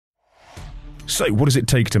So what does it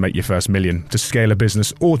take to make your first million, to scale a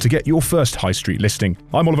business, or to get your first high street listing?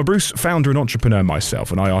 I'm Oliver Bruce, founder and entrepreneur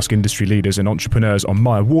myself, and I ask industry leaders and entrepreneurs on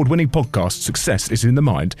my award-winning podcast, Success is in the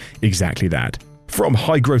Mind, exactly that. From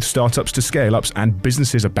high-growth startups to scale-ups and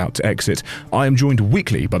businesses about to exit, I am joined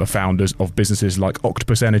weekly by the founders of businesses like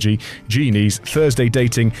Octopus Energy, Genies, Thursday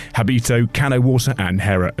Dating, Habito, Cano Water and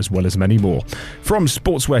Hera, as well as many more. From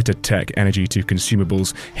sportswear to tech, energy to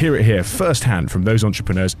consumables, hear it here firsthand from those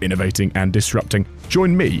entrepreneurs innovating and disrupting.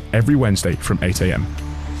 Join me every Wednesday from 8 a.m.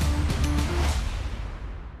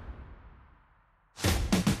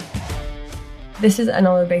 This is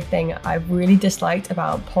another big thing I've really disliked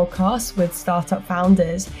about podcasts with startup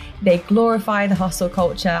founders. They glorify the hustle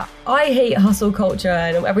culture. I hate hustle culture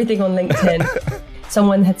and everything on LinkedIn.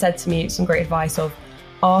 Someone had said to me some great advice of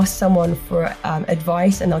ask someone for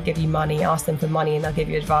advice and they'll give you money. Ask them for money and they'll give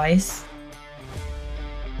you advice.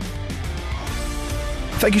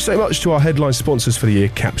 Thank you so much to our headline sponsors for the year,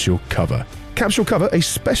 Capsule Cover. Capsule Cover, a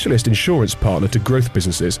specialist insurance partner to growth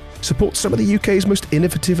businesses, supports some of the UK's most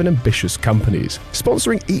innovative and ambitious companies.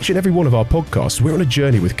 Sponsoring each and every one of our podcasts, we're on a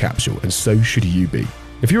journey with Capsule, and so should you be.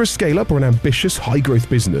 If you're a scale-up or an ambitious high-growth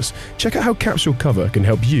business, check out how Capsule Cover can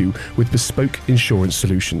help you with bespoke insurance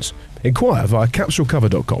solutions. Inquire via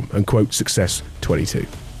capsulecover.com and quote Success22.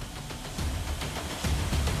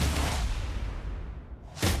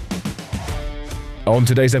 On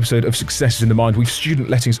today's episode of Success is in the Mind, we've student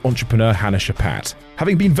lettings entrepreneur Hannah Chappatte.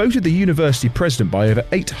 Having been voted the university president by over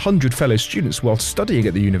 800 fellow students while studying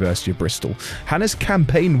at the University of Bristol, Hannah's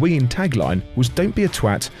campaign-winging tagline was "Don't be a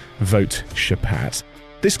twat, vote Chappatte."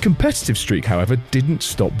 This competitive streak, however, didn't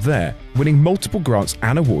stop there, winning multiple grants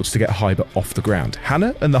and awards to get HYBR off the ground.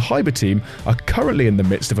 Hannah and the HYBR team are currently in the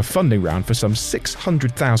midst of a funding round for some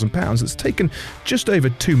 £600,000 that's taken just over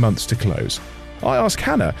 2 months to close. I ask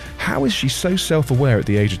Hannah, how is she so self-aware at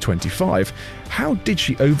the age of 25? How did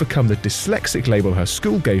she overcome the dyslexic label her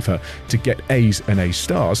school gave her to get A's and A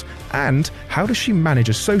stars? And how does she manage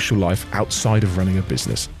a social life outside of running a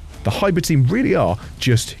business? The HYBR team really are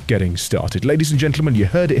just getting started. Ladies and gentlemen, you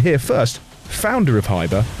heard it here first. Founder of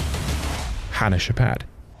HYBR, Hannah Chappatte.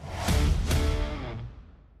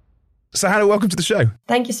 So Hannah, welcome to the show.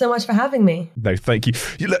 Thank you so much for having me. No, thank you.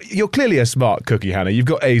 You're clearly a smart cookie, Hannah. You've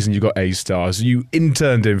got A's and you've got A stars. You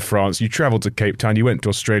interned in France. You travelled to Cape Town. You went to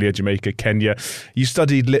Australia, Jamaica, Kenya. You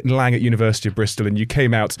studied Lit and Lang at University of Bristol, and you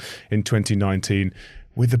came out in 2019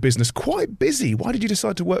 with the business quite busy. Why did you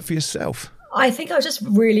decide to work for yourself? I think I was just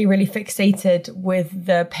really, really fixated with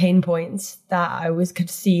the pain points that I could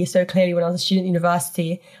see so clearly when I was a student at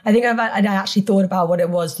university. I think I'd actually thought about what it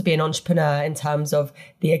was to be an entrepreneur in terms of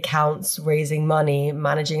the accounts, raising money,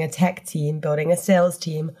 managing a tech team, building a sales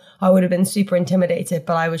team. I would have been super intimidated,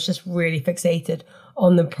 but I was just really fixated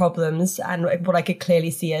on the problems and what I could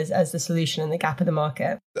clearly see as the solution and the gap in the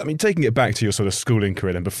market. I mean, taking it back to your sort of schooling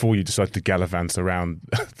career and before you decided to gallivant around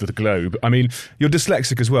the globe, I mean, you're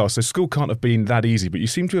dyslexic as well, so school can't have been that easy, but you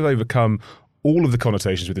seem to have overcome all of the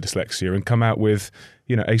connotations with the dyslexia and come out with,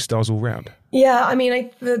 A stars all round. Yeah, I mean,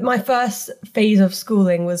 my first phase of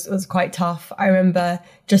schooling was quite tough. I remember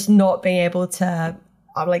just not being able to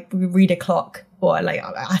read a clock or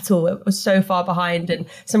at all. It was so far behind and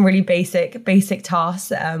some really basic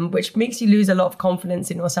tasks, which makes you lose a lot of confidence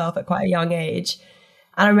in yourself at quite a young age.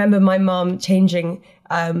 And I remember my mum taking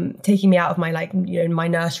me out of my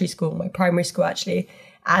nursery school, my primary school actually.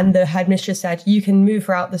 And the headmistress said, you can move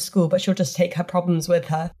her out the school, but she'll just take her problems with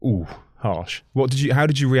her. Ooh, harsh. How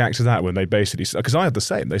did you react to that when they basically, because I had the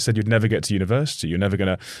same, they said you'd never get to university, you're never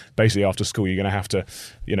going to, basically after school, you're going to have to,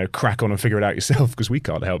 crack on and figure it out yourself because we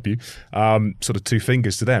can't help you. Sort of two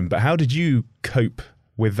fingers to them. But how did you cope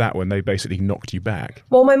with that when they basically knocked you back?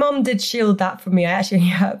 Well, my mum did shield that from me. I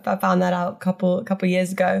actually found that out a couple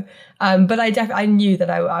years ago. But I knew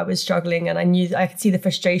that I was struggling and I could see the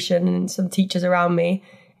frustration in some teachers around me.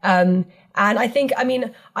 And I think I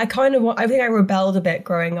rebelled a bit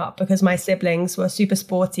growing up because my siblings were super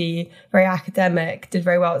sporty, very academic, did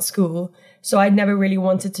very well at school. So I never really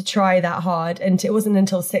wanted to try that hard. And it wasn't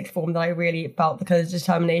until sixth form that I really felt the kind of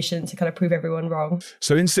determination to kind of prove everyone wrong.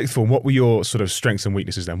 So in sixth form, what were your sort of strengths and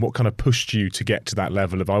weaknesses then? What kind of pushed you to get to that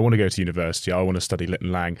level of, I want to go to university, I want to study Lit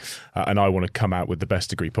and Lang, and I want to come out with the best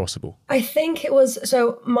degree possible? I think it was,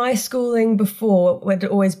 so my schooling before had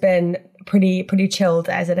always been pretty chilled,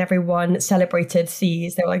 as in everyone celebrated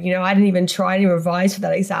C's. They were like, I didn't even try to revise for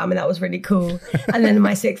that exam, and that was really cool. And then in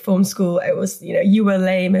my sixth form school, it was, you were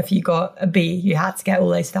lame if you got a B. You had to get all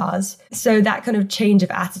those stars. So that kind of change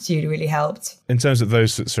of attitude really helped. In terms of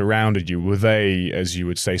those that surrounded you, were they, as you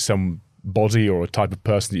would say, somebody or a type of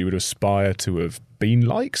person that you would aspire to have been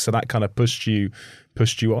like? So that kind of pushed you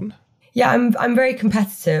on? Yeah, I'm very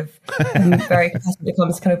competitive. I'm very competitive when it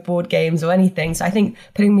comes to kind of board games or anything. So I think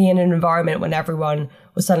putting me in an environment when everyone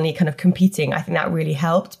was suddenly kind of competing, I think that really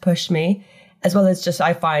helped push me, as well as just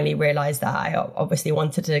I finally realized that I obviously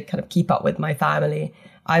wanted to kind of keep up with my family.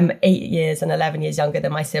 I'm 8 years and 11 years younger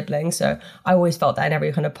than my siblings. So I always felt that in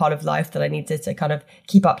every kind of part of life that I needed to kind of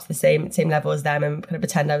keep up to the same level as them and kind of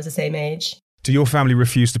pretend I was the same age. Do your family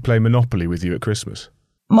refuse to play Monopoly with you at Christmas?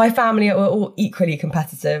 My family are all equally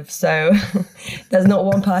competitive, so there's not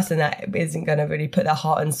one person that isn't going to really put their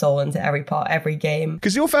heart and soul into every game.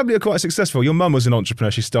 Because your family are quite successful. Your mum was an entrepreneur.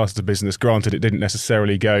 She started a business. Granted, it didn't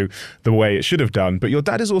necessarily go the way it should have done, but your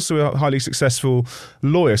dad is also a highly successful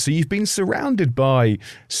lawyer. So you've been surrounded by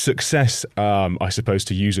success, I suppose,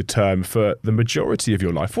 to use a term, for the majority of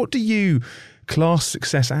your life. What do you class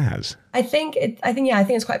success as? I think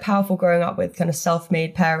it's quite powerful growing up with kind of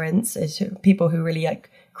self-made parents, is people who really like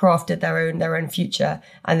crafted their own future,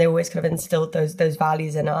 and they always kind of instilled those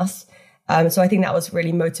values in us. So I think that was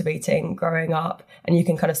really motivating growing up, and you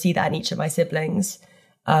can kind of see that in each of my siblings.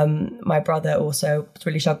 My brother also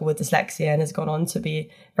really struggled with dyslexia and has gone on to be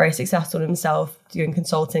very successful himself, doing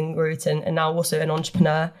consulting route and now also an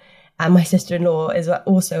entrepreneur. And my sister-in-law is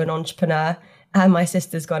also an entrepreneur, and my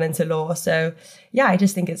sister's gone into law. So yeah, I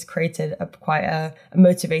just think it's created quite a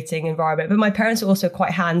motivating environment. But my parents are also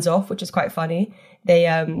quite hands-off, which is quite funny. They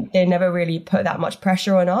never really put that much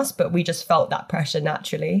pressure on us, but we just felt that pressure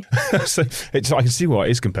naturally. So I can see why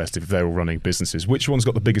it is competitive if they're all running businesses. Which one's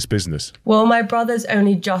got the biggest business? Well, my brother's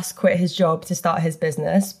only just quit his job to start his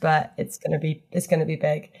business, but it's gonna be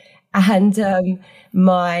big. And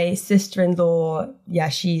my sister-in-law, yeah,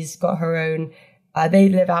 she's got her own. They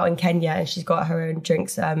live out in Kenya, and she's got her own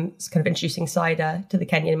drinks. It's kind of introducing cider to the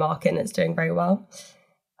Kenyan market, and it's doing very well.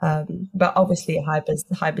 But obviously, HYBR's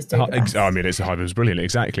doing the best. I mean, HYBR's brilliant.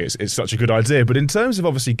 Exactly, it's such a good idea. But in terms of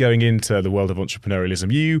obviously going into the world of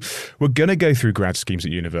entrepreneurialism, you were going to go through grad schemes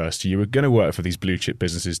at university. You were going to work for these blue chip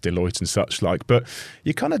businesses, Deloitte and such like. But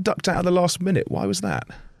you kind of ducked out at the last minute. Why was that?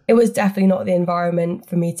 It was definitely not the environment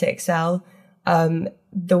for me to excel.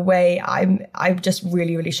 The way I've just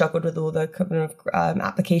really struggled with all the kind of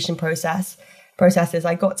application processes.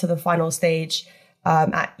 I got to the final stage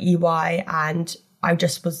at EY, and I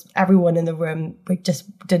just was, everyone in the room just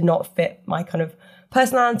did not fit my kind of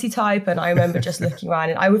personality type. And I remember just looking around,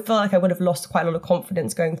 and I would feel like I would have lost quite a lot of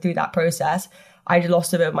confidence going through that process. I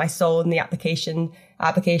lost a bit of my soul in the applications.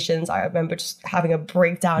 I remember just having a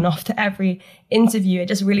breakdown after every interview. It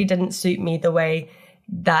just really didn't suit me, the way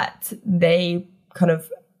that they kind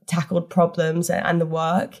of tackled problems and the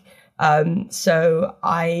work. So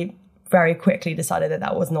I very quickly decided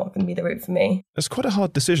that was not going to be the route for me. That's quite a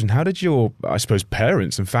hard decision. How did your, I suppose,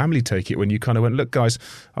 parents and family take it when you kind of went, look, guys,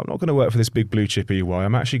 I'm not going to work for this big blue chip EY.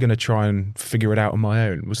 I'm actually going to try and figure it out on my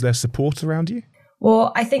own. Was there support around you?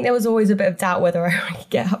 Well, I think there was always a bit of doubt whether I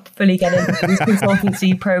would fully get into these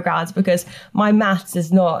consultancy programs, because my maths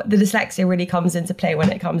is not, the dyslexia really comes into play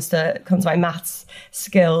when it comes to my maths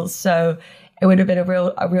skills. So it would have been a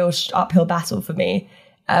real uphill battle for me.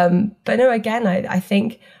 But no, again, I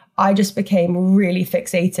think I just became really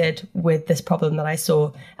fixated with this problem that I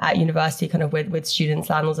saw at university, kind of with students,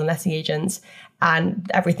 landlords and letting agents.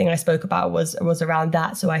 And everything I spoke about was around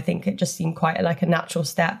that. So I think it just seemed quite like a natural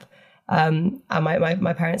step. And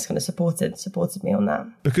my parents kind of supported me on that.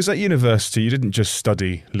 Because at university, you didn't just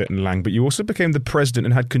study Lit and Lang, but you also became the president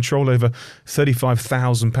and had control over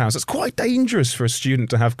 £35,000. That's quite dangerous for a student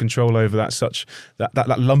to have control over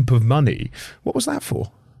that lump of money. What was that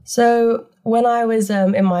for? So when I was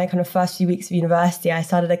in my kind of first few weeks of university, I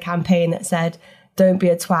started a campaign that said, "Don't be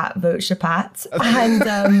a twat, vote Chappatte." And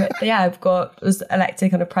I was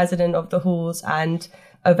elected kind of president of the halls and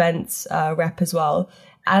events rep as well.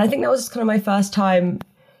 And I think that was kind of my first time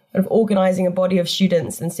kind of organizing a body of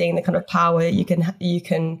students and seeing the kind of power you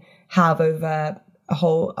can have over a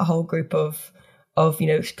whole group of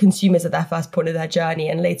consumers at their first point of their journey.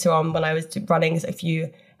 And later on, when I was running a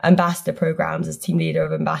few ambassador programs as team leader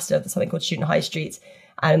of ambassador for something called Student High Street,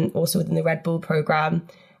 and also within the Red Bull program,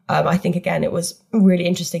 I think, again, it was really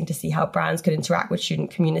interesting to see how brands could interact with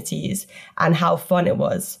student communities and how fun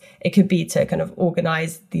it could be to kind of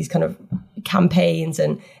organize these kind of campaigns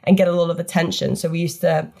and get a lot of attention. So we used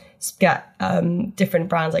to get different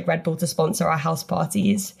brands like Red Bull to sponsor our house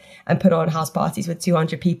parties and put on house parties with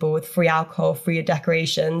 200 people with free alcohol, free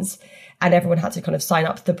decorations. And everyone had to kind of sign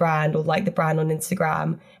up to the brand or like the brand on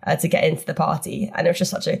Instagram to get into the party. And it was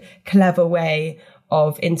just such a clever way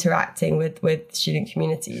of interacting with student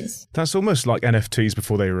communities. That's almost like NFTs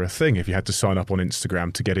before they were a thing. If you had to sign up on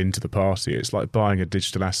Instagram to get into the party, it's like buying a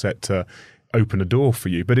digital asset to open a door for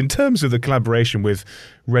you. But in terms of the collaboration with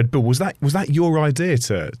Red Bull, was that your idea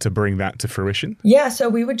to bring that to fruition? Yeah, so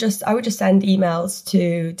I would just send emails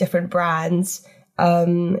to different brands.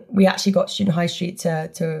 We actually got Student High Street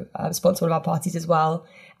to sponsor one of our parties as well.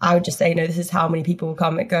 I would just say, this is how many people will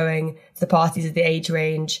come going to the parties at the age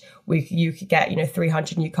range. You could get,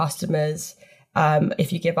 300 new customers.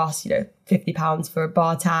 If you give us, £50 for a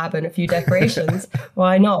bar tab and a few decorations,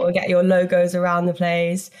 why not? We'll get your logos around the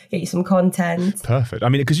place, get you some content. Perfect. I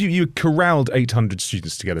mean, because you corralled 800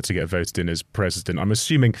 students together to get voted in as president. I'm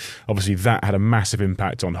assuming, obviously, that had a massive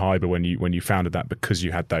impact on HYBR when you founded that, because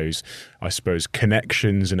you had those, I suppose,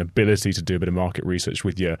 connections and ability to do a bit of market research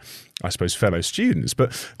with your, I suppose, fellow students.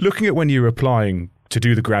 But looking at when you were applying to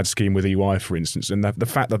do the grad scheme with EY, for instance, and the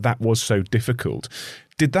fact that was so difficult,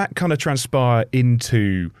 did that kind of transpire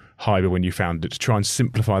into HYBR when you found it, to try and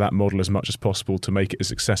simplify that model as much as possible to make it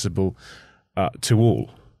as accessible to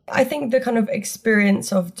all? I think the kind of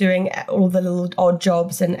experience of doing all the little odd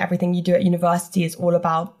jobs and everything you do at university is all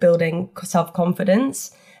about building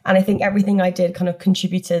self-confidence. And I think everything I did kind of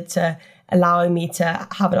contributed to allowing me to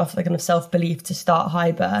have enough kind of self-belief to start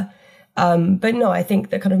HYBR. But no, I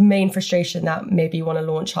think the kind of main frustration that made me want to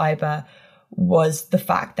launch HYBR was the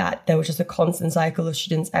fact that there was just a constant cycle of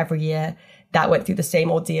students every year that went through the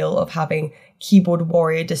same ordeal of having keyboard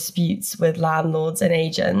warrior disputes with landlords and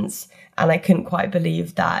agents. And I couldn't quite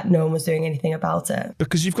believe that no one was doing anything about it.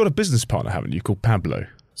 Because you've got a business partner, haven't you, called Pablo?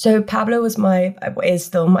 So Pablo was my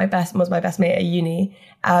best mate at uni.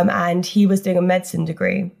 And he was doing a medicine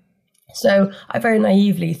degree. So I very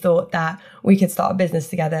naively thought that we could start a business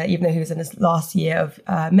together, even though he was in his last year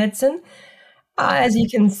of medicine. As you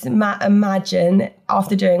can imagine,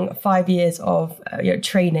 after doing 5 years of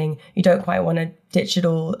training, you don't quite want to ditch it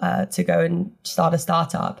all to go and start a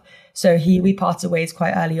startup. So we parted ways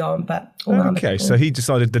quite early on. But okay, so he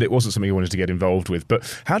decided that it wasn't something he wanted to get involved with.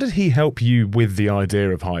 But how did he help you with the idea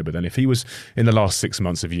of HYBR then? If he was in the last 6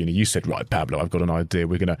 months of uni, you said, right, Pablo, I've got an idea.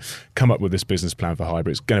 We're going to come up with this business plan for HYBR.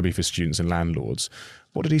 It's going to be for students and landlords.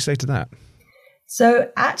 What did he say to that?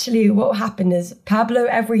 So actually what happened is Pablo,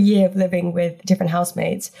 every year of living with different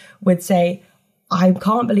housemates, would say, I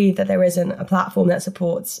can't believe that there isn't a platform that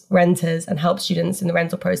supports renters and helps students in the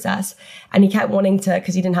rental process. And he kept wanting to,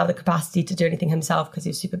 because he didn't have the capacity to do anything himself because he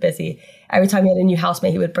was super busy. Every time he had a new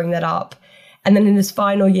housemate, he would bring that up. And then in his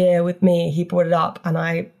final year with me, he brought it up and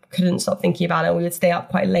I couldn't stop thinking about it. We would stay up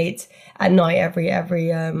quite late at night every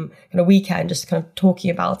kind of weekend, just kind of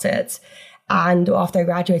talking about it. And after I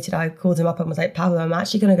graduated, I called him up and was like, Pablo, I'm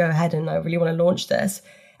actually going to go ahead and I really want to launch this.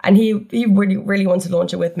 And he really, really wanted to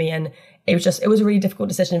launch it with me. And it was a really difficult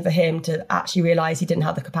decision for him to actually realize he didn't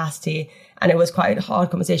have the capacity. And it was quite a hard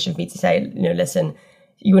conversation for me to say, listen,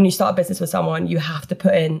 when you start a business with someone, you have to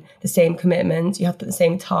put in the same commitment, you have to put the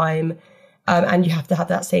same time, and you have to have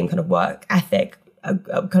that same kind of work ethic,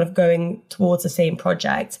 kind of going towards the same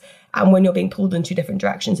project. And when you're being pulled in two different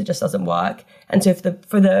directions, it just doesn't work. And so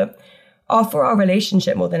for our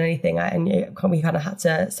relationship more than anything, we kind of had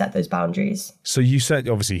to set those boundaries. So you said,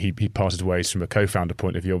 obviously, he parted ways from a co-founder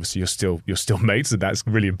point of view. Obviously, you're still mates, and that's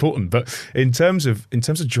really important. But in terms of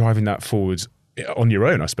driving that forward on your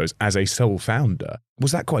own, I suppose, as a sole founder,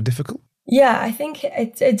 was that quite difficult? Yeah, I think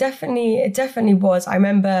it definitely was. I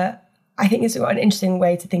think it's an interesting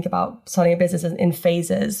way to think about starting a business in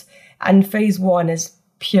phases. And phase one is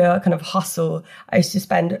pure kind of hustle. I used to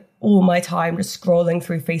spend all my time just scrolling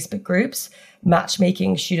through Facebook groups,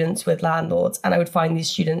 matchmaking students with landlords. And I would find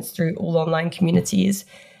these students through all online communities.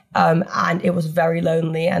 And it was very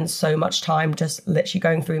lonely and so much time just literally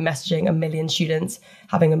going through messaging a million students,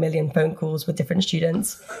 having a million phone calls with different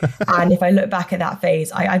students. And if I look back at that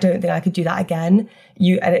phase, I don't think I could do that again.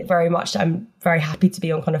 I'm very happy to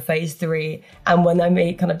be on kind of phase 3. And when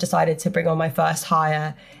I kind of decided to bring on my first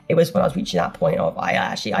hire, it was when I was reaching that point of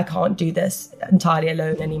I can't do this entirely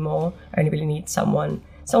alone anymore. I only really need someone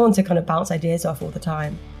to kind of bounce ideas off all the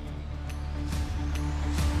time.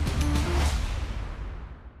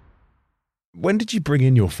 When did you bring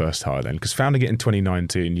in your first hire then? Because founding it in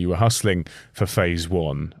 2019, you were hustling for phase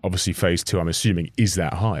 1. Obviously, phase 2, I'm assuming, is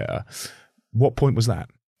that hire. What point was that?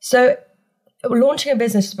 So launching a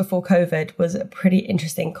business before COVID was a pretty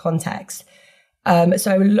interesting context.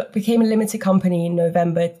 So I became a limited company in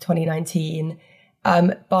November 2019.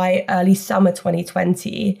 By early summer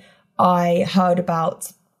 2020, I heard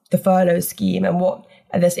about the furlough scheme and what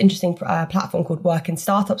this interesting platform called Work in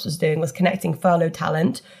Startups was doing was connecting furlough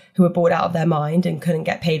talent who were bored out of their mind and couldn't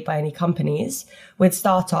get paid by any companies with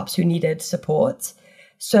startups who needed support.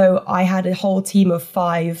 So I had a whole team of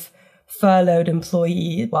 5 furloughed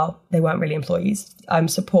employees, well, they weren't really employees,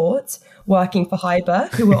 support working for HYBR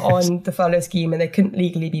who were on the furlough scheme and they couldn't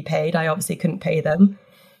legally be paid. I obviously couldn't pay them.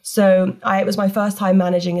 So it was my first time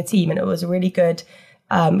managing a team, and it was a really good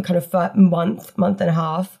kind of month and a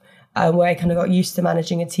half where I kind of got used to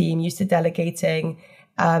managing a team, used to delegating.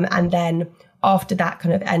 And then after that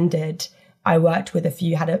kind of ended, I worked with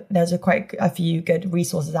there's quite a few good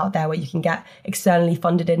resources out there where you can get externally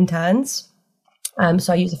funded interns.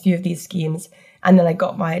 So I used a few of these schemes, and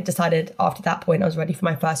then decided after that point I was ready for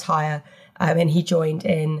my first hire, and he joined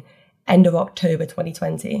in end of October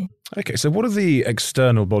 2020. Okay, so what are the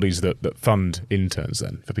external bodies that fund interns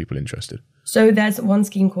then, for people interested? So there's one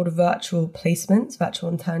scheme called virtual placements,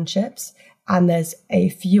 virtual internships, and there's a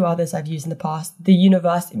few others I've used in the past.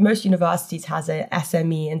 Most universities has a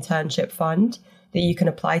SME internship fund that you can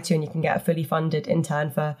apply to, and you can get a fully funded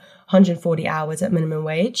intern for 140 hours at minimum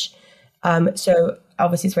wage. So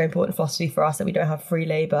obviously it's very important philosophy for us that we don't have free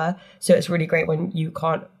labor. So it's really great when you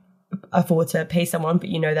can't afford to pay someone, but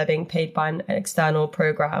they're being paid by an external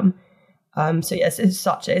program. So yes, it's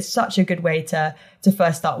such a good way to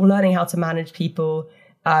first start learning how to manage people,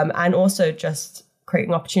 and also just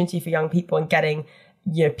creating opportunity for young people and getting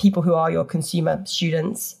people who are your consumer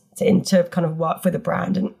students to kind of work for the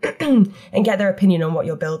brand and and get their opinion on what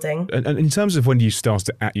you're building. And in terms of when you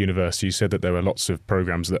started at university, you said that there were lots of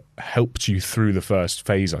programs that helped you through the first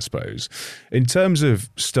phase, I suppose. In terms of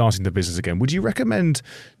starting the business again, would you recommend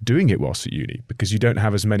doing it whilst at uni? Because you don't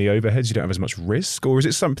have as many overheads, you don't have as much risk, or is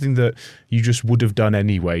it something that you just would have done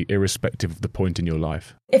anyway, irrespective of the point in your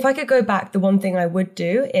life? If I could go back, the one thing I would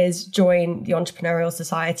do is join the entrepreneurial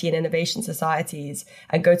society and innovation societies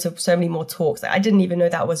and go to so many more talks. I didn't even know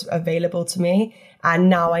that was available to me. And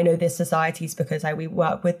now I know there's societies because we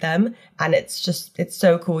work with them. And it's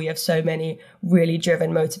so cool. You have so many really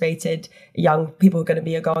driven, motivated young people who are going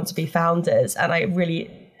to go on to be founders. And I really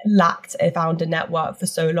lacked a founder network for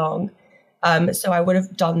so long. So I would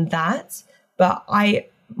have done that. But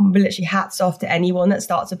literally hats off to anyone that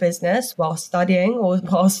starts a business while studying or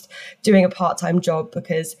whilst doing a part-time job,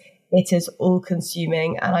 because it is all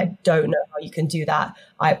consuming and I don't know how you can do that.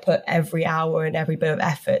 I put every hour and every bit of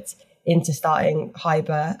effort into starting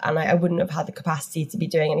HYBR, and I wouldn't have had the capacity to be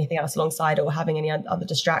doing anything else alongside or having any other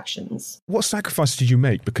distractions. What sacrifices did you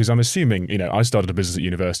make? Because I'm assuming, I started a business at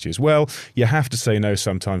university as well. You have to say no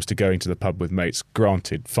sometimes to going to the pub with mates.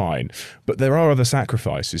 Granted, fine. But there are other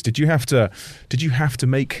sacrifices. Did you have to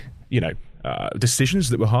make, decisions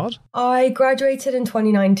that were hard? I graduated in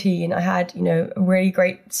 2019. I had, a really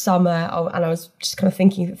great summer, and I was just kind of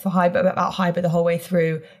thinking about HYBR the whole way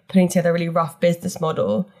through, putting together a really rough business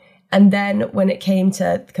model. And then when it came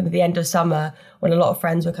to kind of the end of summer, when a lot of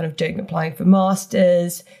friends were kind of applying for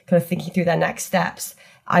masters, kind of thinking through their next steps,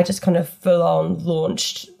 I just kind of full on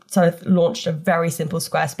launched a very simple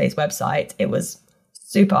Squarespace website. It was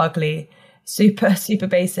super ugly, super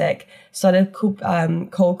basic. Started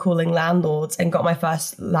cold calling landlords and got my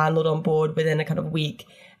first landlord on board within a kind of week.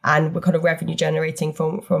 And we're kind of revenue generating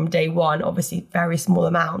from day one, obviously very small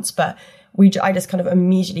amounts, but I just kind of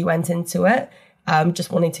immediately went into it.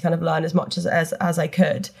 Just wanting to kind of learn as much as I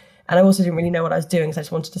could. And I also didn't really know what I was doing, so I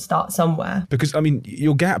just wanted to start somewhere. Because,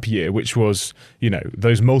 your gap year, which was,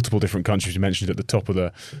 those multiple different countries you mentioned at the top of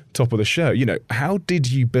the show, how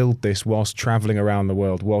did you build this whilst traveling around the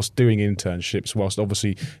world, whilst doing internships, whilst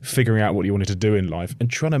obviously figuring out what you wanted to do in life and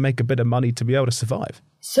trying to make a bit of money to be able to survive?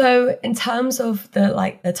 So in terms of the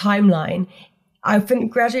timeline, I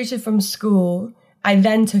graduated from school. I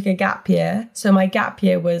then took a gap year. So my gap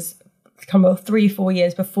year was kind of 3-4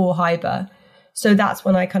 years before HYBR. So that's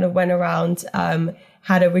when I kind of went around,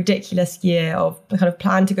 had a ridiculous year of kind of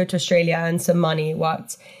planned to go to Australia, earn some money,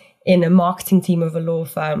 worked in a marketing team of a law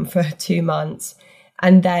firm for 2 months,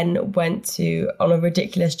 and then went on a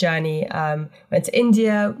ridiculous journey, went to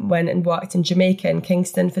India, went and worked in Jamaica and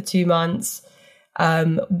Kingston for 2 months,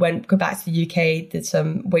 go back to the UK, did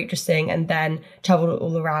some waitressing, and then traveled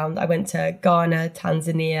all around. I went to Ghana,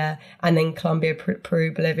 Tanzania, and then Colombia,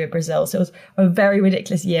 Peru, Bolivia, Brazil. So it was a very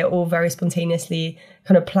ridiculous year, all very spontaneously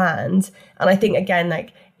kind of planned. And I think,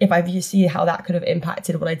 again, if you see how that could have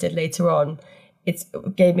impacted what I did later on, it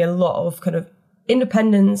gave me a lot of kind of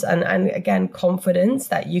independence and again, confidence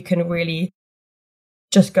that you can really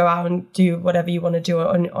just go out and do whatever you want to do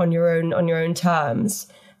on your own terms.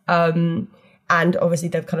 And obviously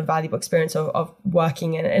the kind of valuable experience of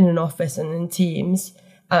working in an office and in teams.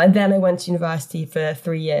 And then I went to university for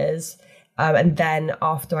 3 years. And then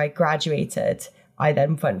after I graduated, I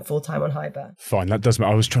then went full-time on HYBR. Fine, that does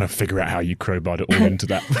matter. I was trying to figure out how you crowbarred it all into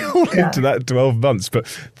that, into that 12 months, but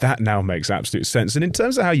that now makes absolute sense. And in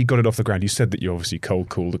terms of how you got it off the ground, you said that you obviously cold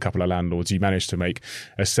called a couple of landlords. You managed to make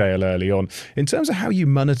a sale early on. In terms of how you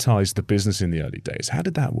monetized the business in the early days, how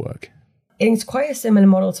did that work? It's quite a similar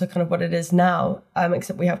model to kind of what it is now,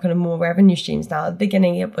 except we have kind of more revenue streams now. At the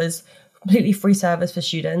beginning, it was completely free service for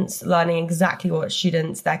students, learning exactly what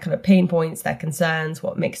students, their kind of pain points, their concerns,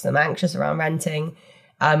 what makes them anxious around renting,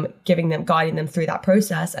 guiding them through that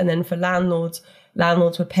process. And then for landlords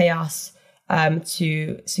would pay us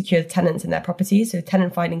to secure the tenants in their properties, so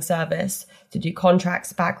tenant finding service, to do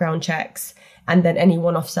contracts, background checks, and then any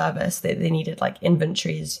one-off service that they needed, like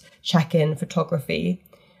inventories, check-in, photography.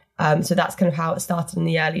 So that's kind of how it started in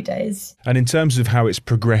the early days. And in terms of how it's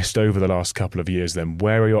progressed over the last couple of years, then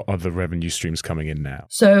where are your other revenue streams coming in now?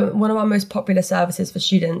 So one of our most popular services for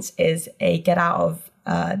students is a get out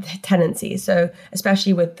of tenancy. So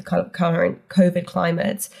especially with the kind of current COVID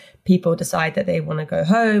climate, people decide that they want to go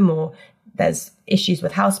home or there's issues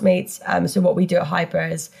with housemates. So what we do at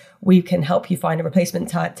HYBR is we can help you find a replacement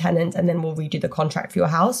tenant, and then we'll redo the contract for your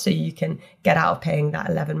house so you can get out of paying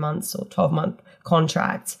that 11 months or 12-month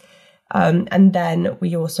contract. And then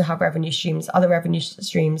we also have other revenue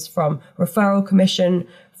streams from referral commission,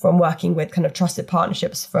 from working with kind of trusted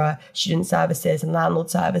partnerships for student services and landlord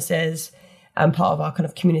services, and part of our kind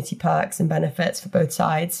of community perks and benefits for both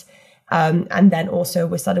sides. And then also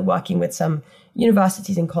we started working with some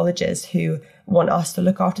universities and colleges who want us to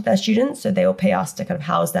look after their students. So they will pay us to kind of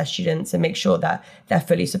house their students and make sure that they're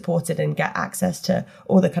fully supported and get access to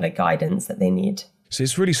all the kind of guidance that they need. So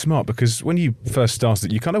it's really smart, because when you first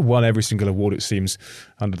started, you kind of won every single award, it seems,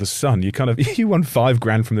 under the sun. You won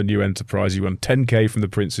 $5,000 from the New Enterprise, you won 10K from the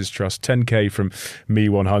Prince's Trust, 10K from Me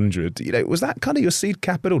 100. Was that kind of your seed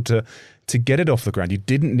capital to get it off the ground? You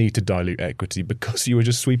didn't need to dilute equity because you were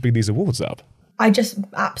just sweeping these awards up. I just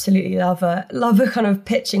absolutely love a kind of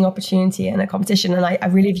pitching opportunity in a competition. And I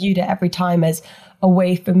really viewed it every time as a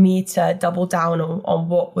way for me to double down on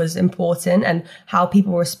what was important and how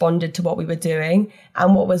people responded to what we were doing.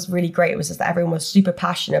 And what was really great was just that everyone was super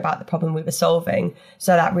passionate about the problem we were solving.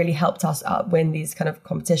 So that really helped us win these kind of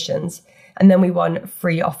competitions. And then we won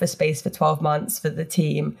free office space for 12 months for the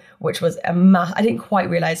team, which was I didn't quite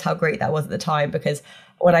realize how great that was at the time, because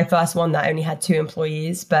when I first won that, I only had 2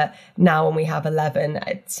 employees. But now when we have 11,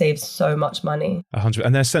 it saves so much money. 100.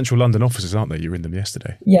 And they're central London offices, aren't they? You were in them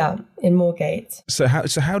yesterday. Yeah, in Moorgate. So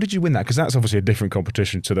how did you win that? Because that's obviously a different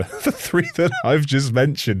competition to the 3 that I've just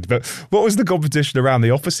mentioned. But what was the competition around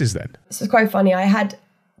the offices then? So it's quite funny. I had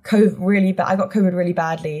COVID really bad. I got COVID really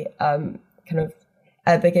badly, kind of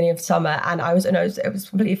at the beginning of summer, and it was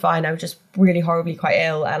completely fine. I was just really horribly quite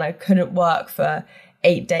ill, and I couldn't work for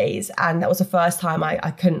 8 days. And that was the first time I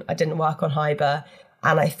didn't work on HYBR,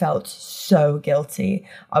 and I felt so guilty.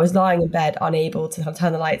 I was lying in bed, unable to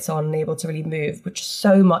turn the lights on, unable to really move, which is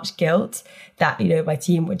so much guilt that, my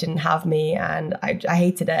team didn't have me, and I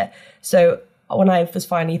hated it. So when I was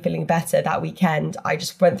finally feeling better that weekend, I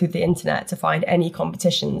just went through the internet to find any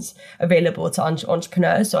competitions available to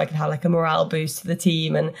entrepreneurs, so I could have like a morale boost to the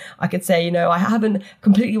team, and I could say, I haven't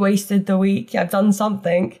completely wasted the week, I've done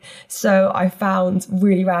something. So I found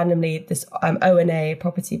really randomly this O&A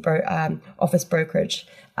property office brokerage.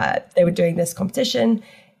 They were doing this competition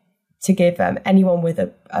to give anyone with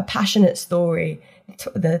a passionate story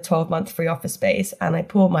the 12-month free office space, and I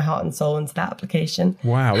poured my heart and soul into that application.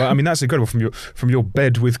 Wow, I mean, that's incredible. From your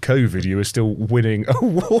bed with COVID, you were still winning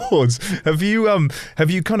awards. Have you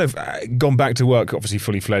kind of gone back to work, obviously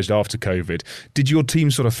fully fledged after COVID? Did your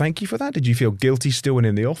team sort of thank you for that? Did you feel guilty still when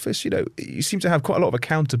in the office? You seem to have quite a lot of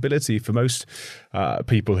accountability for most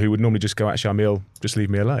people who would normally just go, actually, I'm ill, just leave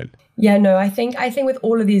me alone. Yeah, no, I think with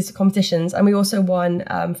all of these competitions, and we also won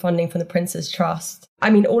funding from the Prince's Trust. I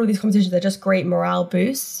mean, all of these competitions are just great morale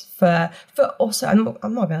boosts for also, I'm not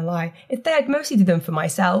going to lie, I'd mostly do them for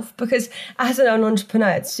myself, because as an entrepreneur,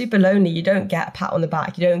 it's super lonely. You don't get a pat on the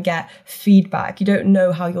back. You don't get feedback. You don't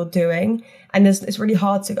know how you're doing. And it's really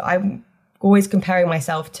hard I'm always comparing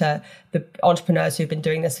myself to the entrepreneurs who've been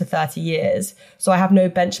doing this for 30 years. So I have no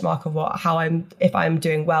benchmark of if I'm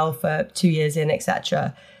doing well for 2 years in,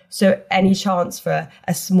 etc. So any chance for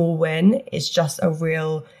a small win is just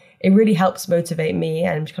it really helps motivate me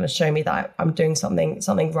and kind of show me that I'm doing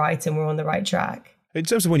something right and we're on the right track. In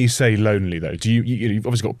terms of when you say lonely, though, you've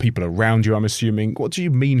obviously got people around you, I'm assuming. What do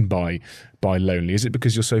you mean by lonely? Is it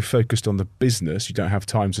because you're so focused on the business, you don't have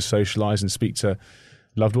time to socialise and speak to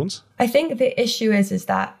loved ones? I think the issue is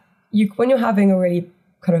that when you're having a really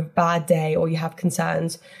kind of bad day or you have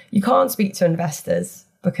concerns, you can't speak to investors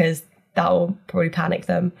because that will probably panic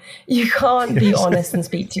them. You can't be honest and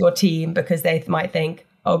speak to your team because they might think,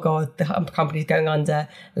 oh God, the company's going under,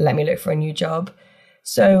 let me look for a new job.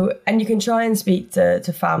 So, and you can try and speak to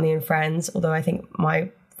family and friends, although I think my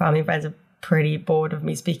family and friends are pretty bored of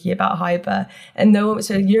me speaking about HYBR. And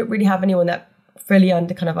so you don't really have anyone that fully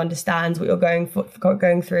understands what you're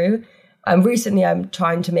going through. Recently, I'm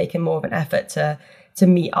trying to make more of an effort to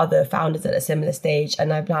meet other founders at a similar stage.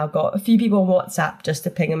 And I've now got a few people on WhatsApp just to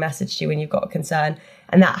ping a message to you when you've got a concern.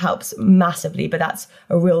 And that helps massively. But that's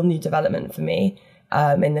a real new development for me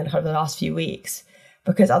in the last few weeks.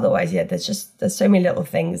 Because otherwise, there's so many little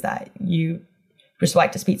things that you just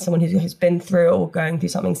like to speak to someone who's been through or going through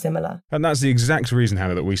something similar. And that's the exact reason,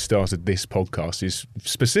 Hannah, that we started this podcast, is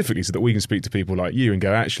specifically so that we can speak to people like you and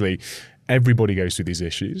go, actually, everybody goes through these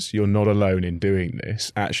issues. You're not alone in doing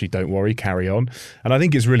this. Actually, don't worry, carry on. And I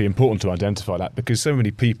think it's really important to identify that, because so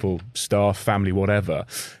many people, staff, family, whatever,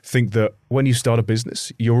 think that when you start a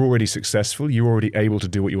business, you're already successful, you're already able to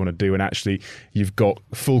do what you want to do, and actually you've got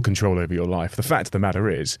full control over your life. The fact of the matter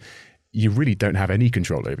is, you really don't have any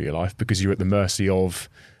control over your life because you're at the mercy of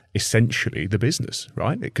essentially the business,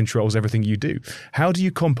 right? It controls everything you do. How do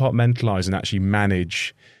you compartmentalize and actually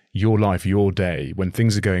manage your life, your day, when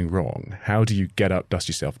things are going wrong? How do you get up, dust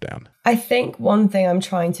yourself down? I think one thing I'm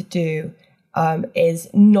trying to do is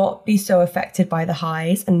not be so affected by the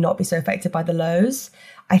highs and not be so affected by the lows.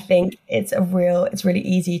 I think it's really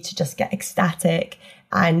easy to just get ecstatic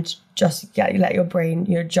and just let your brain,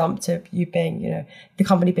 jump to you being, the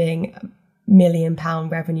company being £1 million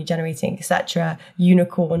revenue generating, etc.,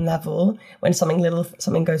 unicorn level when something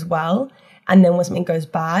goes well. And then when something goes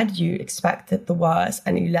bad, you expect the worst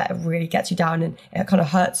and you let it really gets you down, and it kind of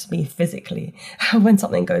hurts me physically when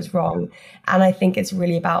something goes wrong. And I think it's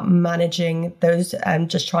really about managing those and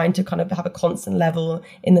just trying to kind of have a constant level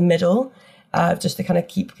in the middle, just to kind of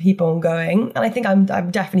keep on going. And I think I'm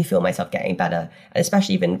definitely feel myself getting better, and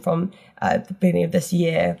especially even from the beginning of this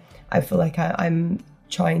year, I feel like I'm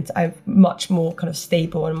much more kind of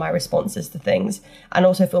stable in my responses to things, and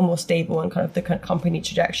also feel more stable in kind of the company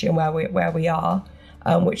trajectory and where we are,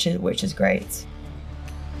 which is great.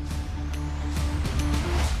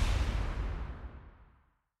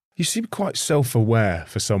 You seem quite self-aware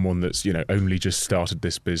for someone that's, only just started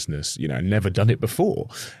this business, never done it before.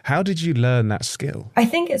 How did you learn that skill? I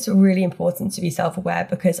think it's really important to be self-aware,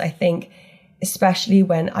 because I think especially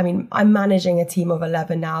when, I'm managing a team of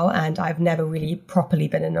 11 now, and I've never really properly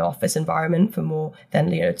been in an office environment for more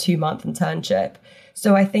than, 2-month internship.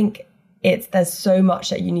 So I think there's so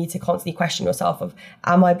much that you need to constantly question yourself of,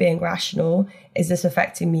 am I being rational? Is this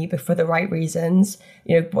affecting me but for the right reasons?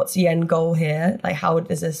 What's the end goal here? Like,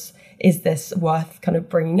 is this worth kind of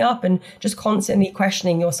bringing up? And just constantly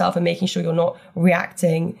questioning yourself and making sure you're not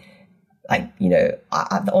reacting at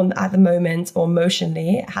the moment or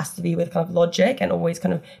emotionally. It has to be with kind of logic, and always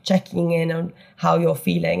kind of checking in on how you're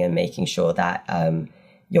feeling and making sure that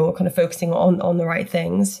you're kind of focusing on the right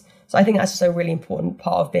things. So I think that's just a really important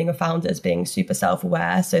part of being a founder, is being super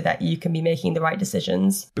self-aware so that you can be making the right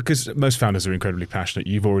decisions. Because most founders are incredibly passionate.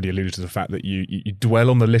 You've already alluded to the fact that you dwell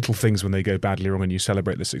on the little things when they go badly wrong, and you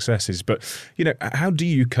celebrate the successes. But, how do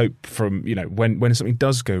you cope from, when something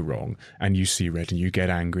does go wrong and you see red and you get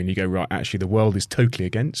angry and you go, right, actually the world is totally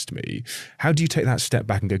against me. How do you take that step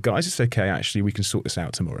back and go, guys, it's okay, actually we can sort this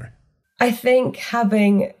out tomorrow? I think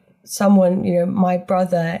having someone, my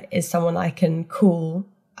brother is someone I can call,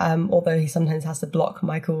 although he sometimes has to block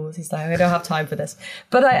my calls. He's like, I don't have time for this.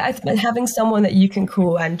 But having someone that you can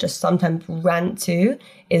call and just sometimes rant to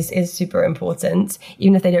is super important.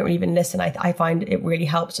 Even if they don't even listen, I find it really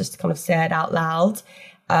helps just to kind of say it out loud.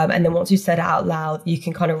 And then once you said it out loud, you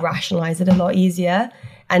can kind of rationalize it a lot easier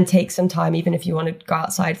and take some time, even if you want to go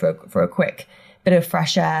outside for a quick bit of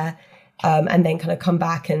fresh air, and then kind of come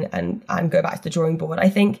back and go back to the drawing board. I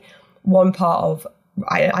think one part of,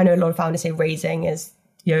 I know a lot of founders say raising is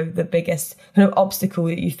the biggest kind of obstacle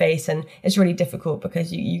that you face, and it's really difficult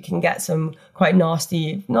because you can get some quite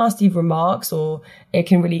nasty remarks, or it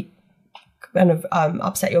can really kind of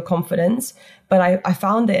upset your confidence. But I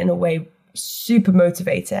found it in a way super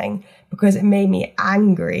motivating, because it made me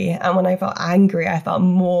angry, and when I felt angry, I felt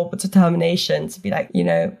more determination to be like,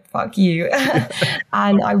 fuck you.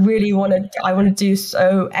 And I want to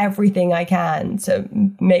do everything I can to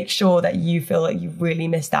make sure that you feel like you really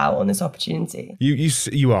missed out on this opportunity.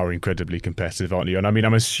 You are incredibly competitive, aren't you? And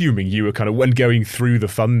I'm assuming you were kind of, when going through the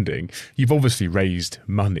funding, you've obviously raised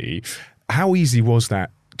money. How easy was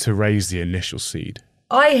that to raise the initial seed?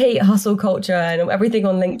 I hate hustle culture and everything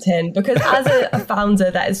on LinkedIn because as a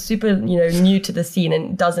founder that is super, new to the scene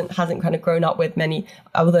and hasn't kind of grown up with many,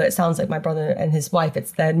 although it sounds like my brother and his wife,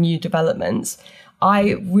 it's their new developments.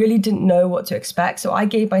 I really didn't know what to expect. So I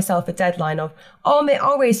gave myself a deadline of,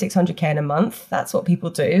 I'll raise 600K in a month. That's what people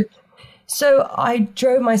do. So I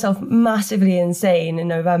drove myself massively insane in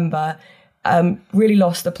November. Really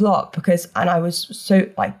lost the plot and I was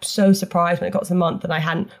so surprised when it got to the month and I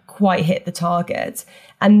hadn't quite hit the target.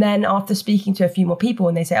 And then after speaking to a few more people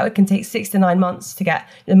and they say, it can take 6 to 9 months to get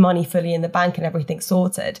the money fully in the bank and everything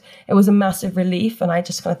sorted. It was a massive relief. And I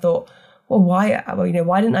just kind of thought, well, why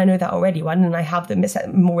didn't I know that already? Why didn't I have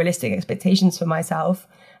the more realistic expectations for myself?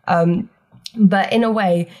 But in a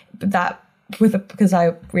way because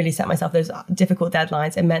I really set myself those difficult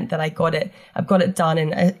deadlines, it meant that I've got it done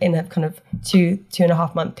in a kind of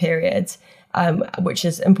 2.5 month period, which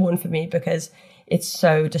is important for me because it's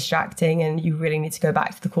so distracting and you really need to go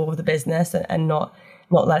back to the core of the business and not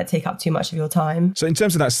let it take up too much of your time. So in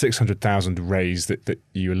terms of that 600,000 raise that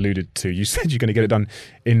you alluded to, you said you're going to get it done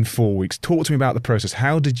in 4 weeks. Talk to me about the process.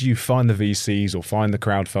 How did you find the VCs or find the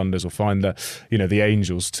crowdfunders or find the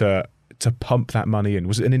angels to pump that money in?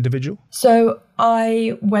 Was it an individual? So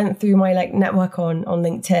I went through my network on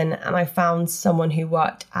LinkedIn and I found someone who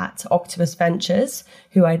worked at Octopus Ventures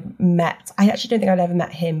who I'd met. I actually don't think I'd ever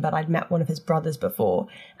met him, but I'd met one of his brothers before.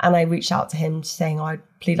 And I reached out to him saying, I'd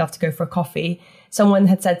please love to go for a coffee. Someone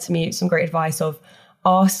had said to me some great advice of,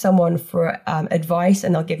 ask someone for advice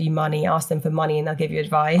and they'll give you money. Ask them for money and they'll give you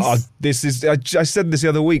advice. I said this the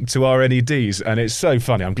other week to our NEDs and it's so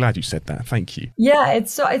funny. I'm glad you said that. Thank you. Yeah,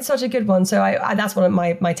 it's such a good one. So I that's one of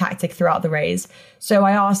my tactic throughout the raise. So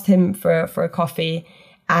I asked him for a coffee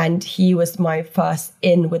and he was my first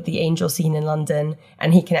in with the angel scene in London.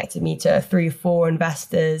 And he connected me to 3 or 4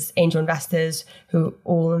 angel investors who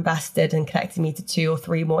all invested and connected me to 2 or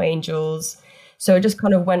 3 more angels. So it just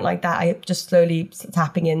kind of went like that. I just slowly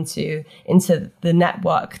tapping into the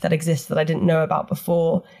network that exists that I didn't know about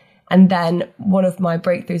before. And then one of my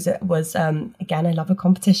breakthroughs was, again, I love a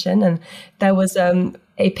competition. And there was a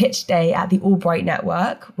pitch day at the Albright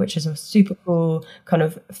Network, which is a super cool kind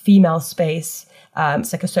of female space.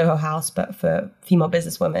 It's like a Soho house, but for female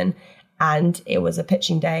businesswomen. And it was a live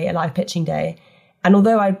pitching day. And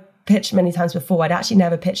although I'd pitched many times before, I'd actually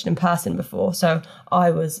never pitched in person before. So I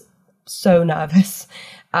was so nervous,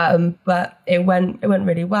 but it went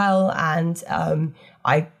really well, and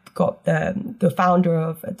I got the founder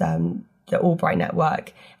of the Albright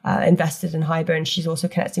Network invested in HYBR, and she's also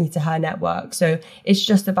connecting me to her network. So it's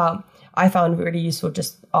just about, I found it really useful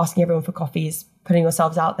just asking everyone for coffees, putting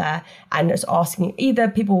yourselves out there, and just asking, either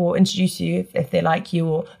people will introduce you if they like you,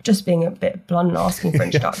 or just being a bit blunt and asking for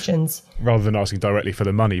introductions. Rather than asking directly for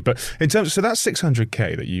the money. But in terms, so that's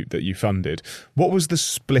 600K that you funded. What was the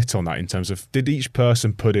split on that in terms of, did each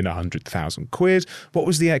person put in 100,000 quid? What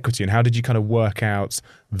was the equity and how did you kind of work out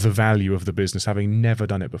the value of the business having never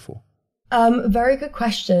done it before? Very good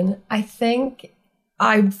question. I think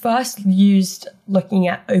I first used looking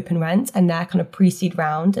at Open Rent and their kind of pre-seed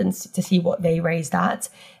round and to see what they raised at.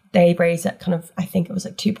 They raised at kind of, I think it was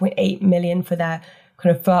like 2.8 million for their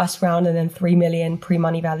kind of first round and then 3 million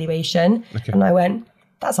pre-money valuation. Okay. And I went,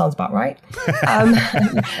 that sounds about right.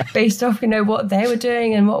 Based off, what they were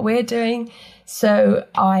doing and what we're doing. So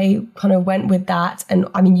I kind of went with that. And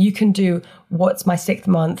I mean, you can do what's my 6th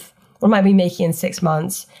month, what am I be making in 6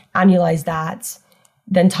 months, annualize that,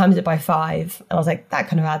 then times it by 5. And I was like, that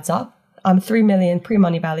kind of adds up. 3 million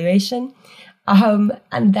pre-money valuation. And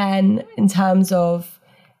then in terms of,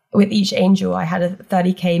 with each angel, I had a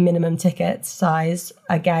 30K minimum ticket size.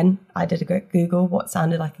 Again, I did a quick Google, what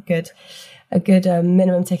sounded like a good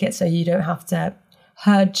minimum ticket, so you don't have to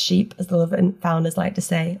herd sheep, as a lot of founders like to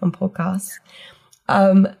say on podcasts.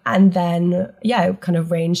 And then, it kind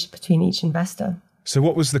of ranged between each investor. So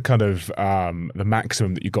what was the kind of the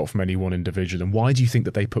maximum that you got from any one individual, and why do you think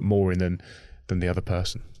that they put more in than the other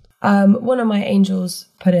person? One of my angels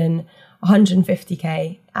put in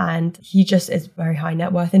 150K, and he just is a very high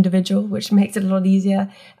net worth individual, which makes it a lot easier.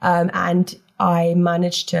 And I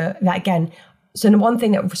managed to, that again, so the one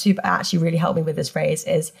thing that super actually really helped me with this raise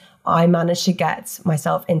is I managed to get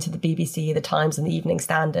myself into the BBC, the Times and the Evening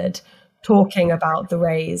Standard talking about the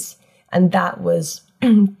raise. And that was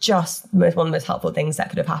just one of the most helpful things that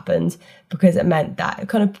could have happened, because it meant that it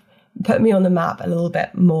kind of put me on the map a little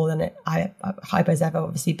bit more than HYBR's ever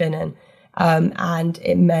obviously been in. And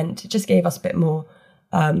it just gave us a bit more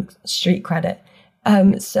street credit.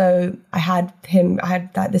 So I had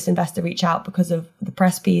this investor reach out because of the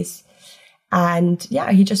press piece. And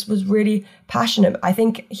he just was really passionate. I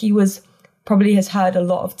think he was probably has heard a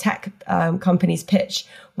lot of tech companies pitch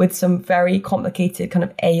with some very complicated kind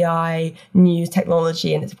of AI news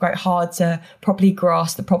technology, and it's quite hard to properly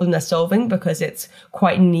grasp the problem they're solving because it's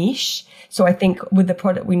quite niche. So I think with the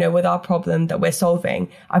product, we know with our problem that we're solving,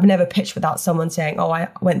 I've never pitched without someone saying, oh, I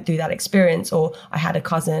went through that experience, or I had a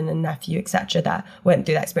cousin and nephew, etc., that went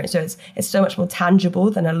through that experience. So it's so much more tangible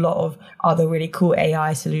than a lot of other really cool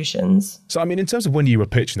AI solutions. So, I mean, in terms of when you were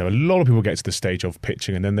pitching, though, a lot of people get to the stage of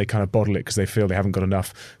pitching and then they kind of bottle it because they feel they haven't got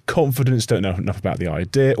enough confidence, don't know enough about the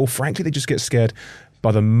idea, or frankly, they just get scared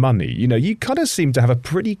by the money. You know, you kind of seem to have a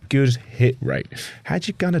pretty good hit rate. How'd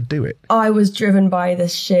you gonna do it? I was driven by the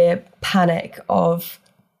sheer panic of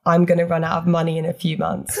I'm going to run out of money in a few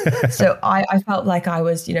months. So I felt like I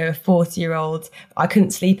was, a 40-year-old. I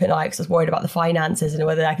couldn't sleep at night because I was worried about the finances and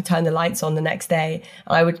whether I could turn the lights on the next day.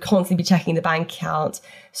 And I would constantly be checking the bank account.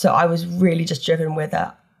 So I was really just driven with it.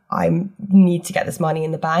 I need to get this money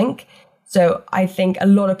in the bank. So I think a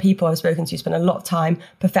lot of people I've spoken to spend a lot of time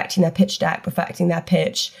perfecting their pitch deck, perfecting their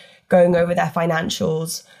pitch, going over their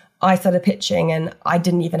financials. I started pitching and I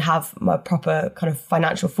didn't even have my proper kind of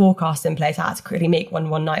financial forecast in place. I had to quickly make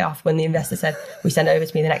one night off when the investor said, we send it over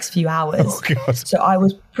to me in the next few hours. Oh, God. So I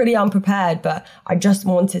was pretty unprepared, but I just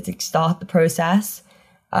wanted to start the process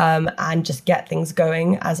and just get things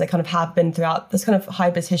going, as I kind of have been throughout this kind of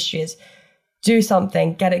HYBR's history. Is do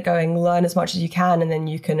something, get it going, learn as much as you can, and then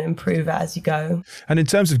you can improve it as you go. And in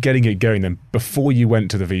terms of getting it going then, before you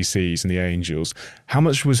went to the VCs and the angels, how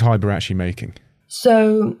much was HYBR actually making?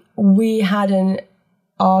 So we had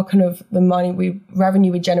our kind of the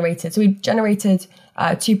revenue we generated. So we generated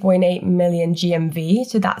 2.8 million GMV.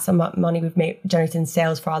 So that's the money we've generated in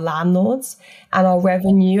sales for our landlords. And our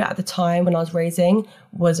revenue at the time when I was raising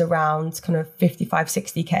was around kind of 55,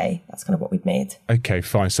 60K. That's kind of what we'd made. Okay,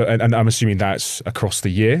 fine. So, and I'm assuming that's across the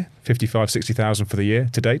year, 55, 60,000 for the year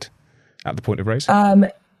to date at the point of raise?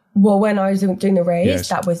 Well, when I was doing the raise,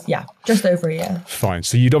 That was, just over a year. Fine.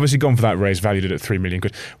 So you'd obviously gone for that raise, valued it at 3 million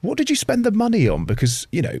quid. What did you spend the money on? Because,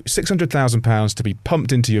 £600,000 to be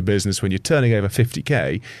pumped into your business when you're turning over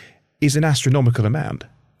 50K is an astronomical amount.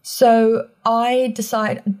 So I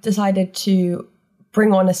decided to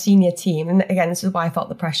bring on a senior team. And again, this is why I felt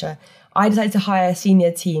the pressure. I decided to hire a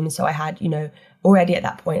senior team. So I had, already at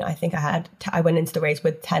that point, I think I went into the race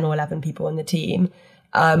with 10 or 11 people in the team.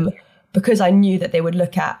 Because I knew that they would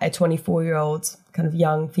look at a 24-year-old kind of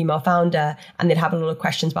young female founder and they'd have a lot of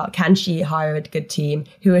questions about, can she hire a good team?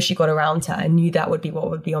 Who has she got around her? I knew that would be what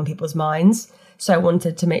would be on people's minds. So I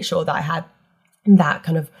wanted to make sure that I had that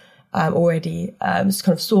kind of already kind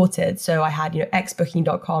of sorted. So I had,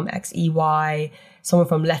 xbooking.com, xey, someone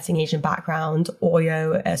from letting agent background,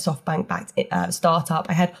 Oyo, a SoftBank-backed startup.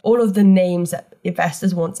 I had all of the names that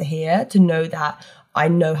investors want to hear to know that I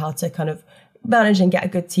know how to kind of manage and get a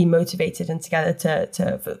good team motivated and together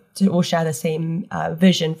to all share the same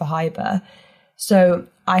vision for HYBR. So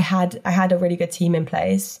I had a really good team in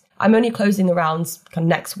place. I'm only closing the rounds kind of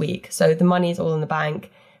next week. So the money is all in the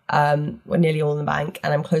bank. We're nearly all in the bank,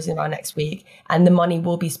 and I'm closing around next week. And the money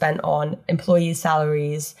will be spent on employees'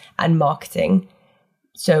 salaries and marketing.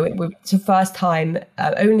 So it's the first time,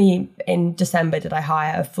 only in December did I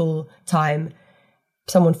hire a full-time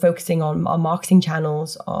someone focusing on our marketing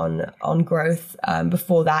channels, on growth.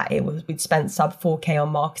 Before that, we'd spent sub 4K on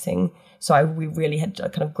marketing. So we really had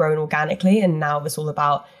kind of grown organically. And now it's all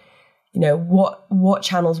about, what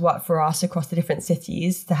channels work for us across the different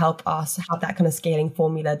cities to help us have that kind of scaling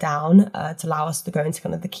formula down to allow us to go into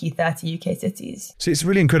kind of the key 30 UK cities. So it's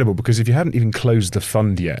really incredible because if you hadn't even closed the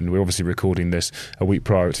fund yet, and we're obviously recording this a week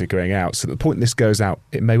prior to going out, so at the point this goes out,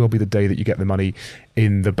 it may well be the day that you get the money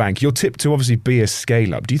in the bank. Your tip to obviously be a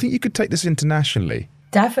scale up. Do you think you could take this internationally?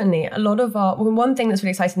 Definitely. A lot of one thing that's really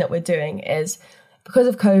exciting that we're doing is because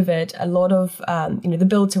of COVID, a lot of, the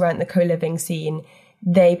build to rent, the co-living scene,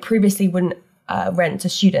 they previously wouldn't rent to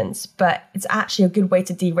students, but it's actually a good way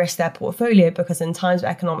to de-risk their portfolio because in times of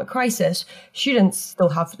economic crisis, students still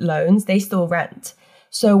have loans, they still rent.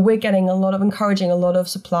 So we're getting encouraging a lot of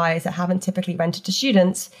suppliers that haven't typically rented to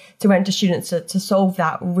students to rent to students to solve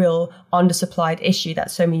that real undersupplied issue that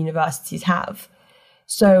so many universities have.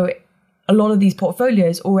 So a lot of these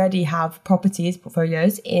portfolios already have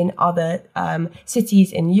portfolios in other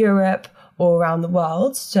cities in Europe or around the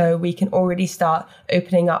world. So we can already start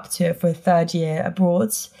opening up for a third year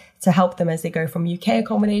abroad to help them as they go from UK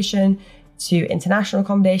accommodation to international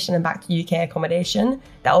accommodation and back to UK accommodation.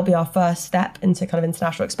 That will be our first step into kind of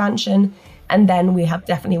international expansion. And then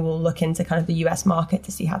we'll look into kind of the US market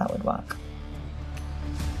to see how that would work.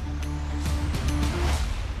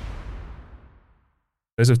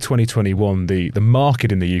 As of 2021, the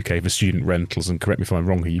market in the UK for student rentals, and correct me if I'm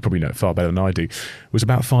wrong here, you probably know it far better than I do, was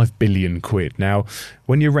about 5 billion quid. Now,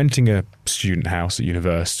 when you're renting a student house at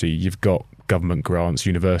university, you've got government grants,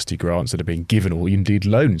 university grants that are being given, or indeed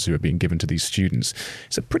loans that are being given to these students.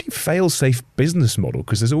 It's a pretty fail-safe business model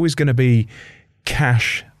because there's always going to be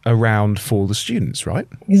cash around for the students, right?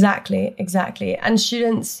 Exactly. And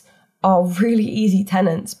students are really easy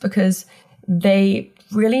tenants because they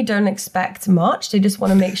really don't expect much. They just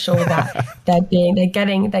want to make sure that they're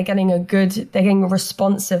getting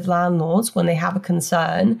responsive landlords when they have a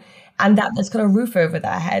concern, and that there's kind of roof over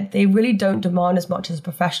their head. They really don't demand as much as a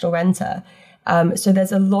professional renter. So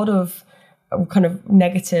there's a lot of kind of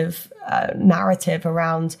negative narrative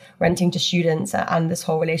around renting to students and this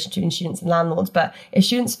whole relationship between students and landlords. But if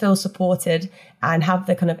students feel supported and have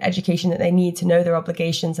the kind of education that they need to know their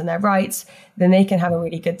obligations and their rights, then they can have a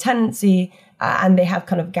really good tenancy, and they have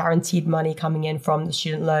kind of guaranteed money coming in from the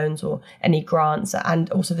student loans or any grants,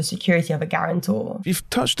 and also the security of a guarantor. You've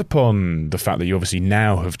touched upon the fact that you obviously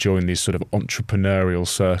now have joined these sort of entrepreneurial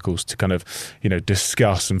circles to kind of,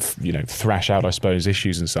 discuss and, thrash out, I suppose,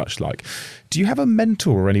 issues and such like. Do you have a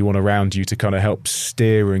mentor or anyone around you to kind of help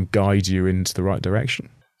steer and guide you into the right direction?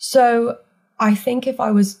 So I think if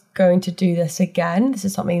I was going to do this again, this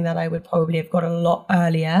is something that I would probably have got a lot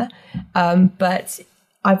earlier. But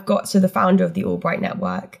I've got, so the founder of the Albright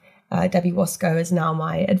Network, Debbie Wasco, is now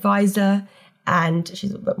my advisor, and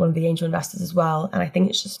she's one of the angel investors as well. And I think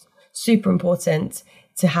it's just super important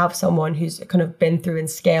to have someone who's kind of been through and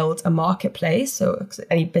scaled a marketplace, so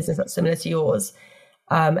any business that's similar to yours,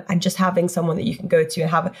 and just having someone that you can go to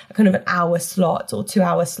and have a kind of an hour slot or 2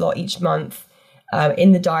 hour slot each month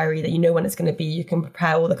in the diary that you know when it's going to be. You can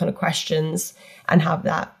prepare all the kind of questions and have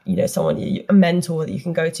that, someone, a mentor that you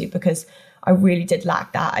can go to, because I really did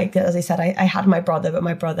lack that. As I said, I had my brother, but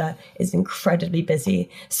my brother is incredibly busy.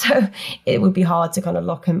 So it would be hard to kind of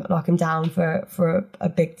lock him down for a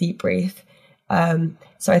big debrief.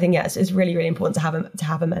 So I think, yes, it's really, really important to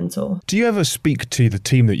have a mentor. Do you ever speak to the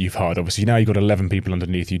team that you've hired? Obviously, now you've got 11 people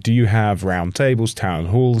underneath you. Do you have round tables, town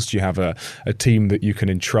halls? Do you have a team that you can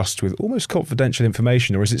entrust with almost confidential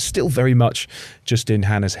information, or is it still very much just in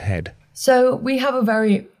Hannah's head? So we have a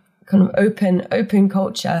very kind of open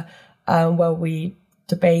culture where we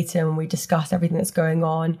debate and we discuss everything that's going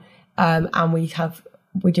on. And we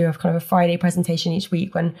do have kind of a Friday presentation each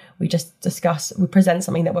week when we just we present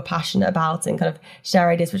something that we're passionate about and kind of share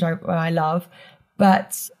ideas, which I love.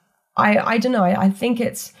 But I don't know, I think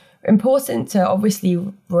it's important to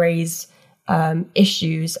obviously raise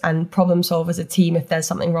issues and problem solve as a team if there's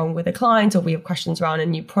something wrong with a client or we have questions around a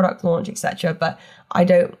new product launch, etc. But I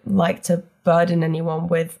don't like to burden anyone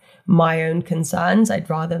with my own concerns. I'd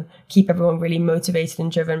rather keep everyone really motivated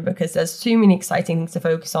and driven, because there's too many exciting things to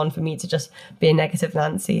focus on for me to just be a negative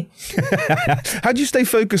Nancy. How do you stay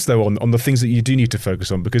focused, though, on the things that you do need to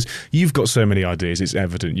focus on? Because you've got so many ideas, it's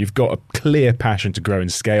evident. You've got a clear passion to grow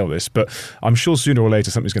and scale this, but I'm sure sooner or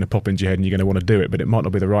later something's going to pop into your head and you're going to want to do it, but it might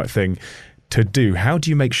not be the right thing to do. How do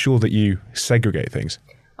you make sure that you segregate things?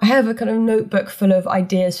 I have a kind of notebook full of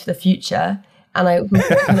ideas for the future, and I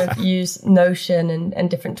kind of use Notion and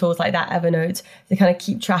different tools like that, Evernote, to kind of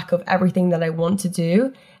keep track of everything that I want to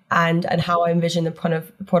do and how I envision the kind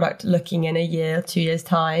of product looking in a year, 2 years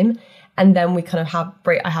time. And then we kind of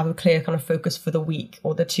I have a clear kind of focus for the week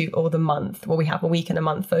or the month, where we have a week and a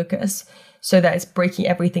month focus, so that it's breaking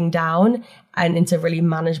everything down and into really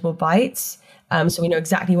manageable bites. So we know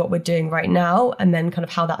exactly what we're doing right now, and then kind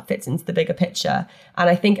of how that fits into the bigger picture. And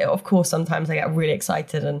I think, of course, sometimes I get really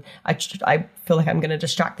excited and I feel like I'm going to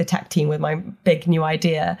distract the tech team with my big new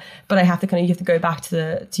idea. But you have to go back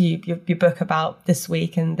to your book about this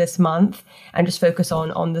week and this month and just focus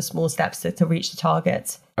on the small steps to reach the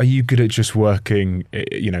target. Are you good at just working,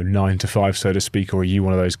 9 to 5, so to speak, or are you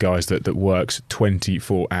one of those guys that works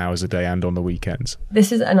 24 hours a day and on the weekends?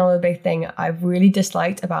 This is another big thing I've really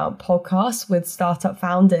disliked about podcasts with startup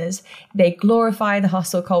founders. They glorify the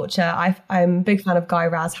hustle culture. I'm a big fan of Guy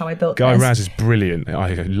Raz, How I Built This. Guy Raz is brilliant.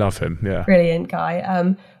 I love him. Yeah, brilliant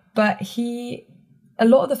guy. But a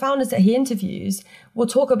lot of the founders that he interviews will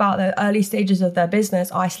talk about the early stages of their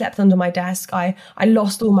business. I slept under my desk. I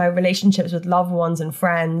lost all my relationships with loved ones and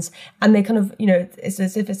friends. And they kind of, it's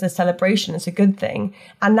as if it's a celebration. It's a good thing.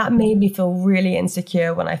 And that made me feel really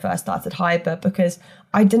insecure when I first started HYBR, because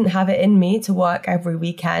I didn't have it in me to work every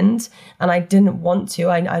weekend. And I didn't want to.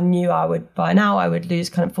 I knew I would burn out. I would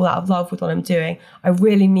fall out of love with what I'm doing. I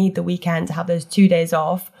really need the weekend to have those 2 days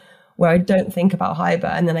off where I don't think about HYBR,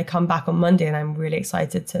 and then I come back on Monday and I'm really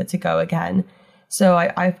excited to go again. So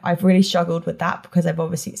I've really struggled with that, because I've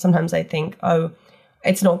obviously, sometimes I think,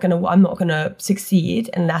 I'm not gonna succeed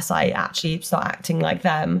unless I actually start acting like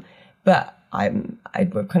them. But I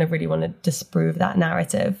kind of really want to disprove that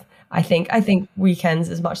narrative. I think weekends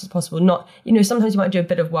as much as possible. Not, sometimes you might do a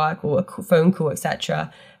bit of work or a phone call,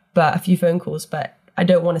 etc. But a few phone calls. But I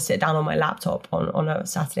don't want to sit down on my laptop on a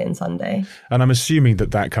Saturday and Sunday. And I'm assuming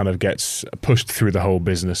that kind of gets pushed through the whole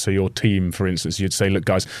business. So your team, for instance, you'd say, look,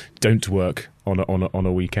 guys, don't work on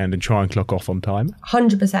a weekend and try and clock off on time.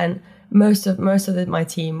 100%. Most of my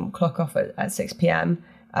team clock off at 6 p.m.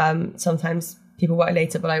 Sometimes people work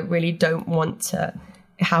later, but I really don't want to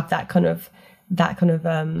have that kind of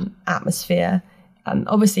atmosphere.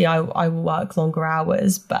 Obviously, I will work longer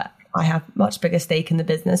hours, but I have much bigger stake in the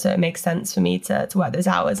business, so it makes sense for me to work those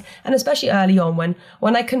hours. And especially early on,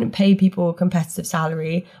 when I couldn't pay people a competitive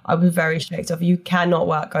salary, I was very strict of, you cannot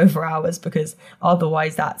work over hours because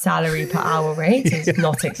otherwise that salary per hour rate is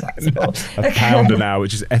not acceptable. A pound an hour,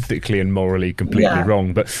 which is ethically and morally completely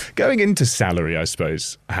wrong. But going into salary, I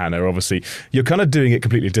suppose, Hannah, obviously, you're kind of doing it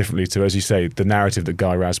completely differently to, as you say, the narrative that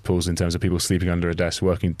Guy Raz pulls in terms of people sleeping under a desk,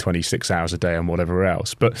 working 26 hours a day and whatever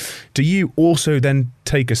else. But do you also then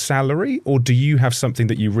take a salary, or do you have something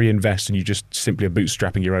that you reinvest and you just simply are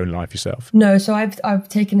bootstrapping your own life yourself? No, so I've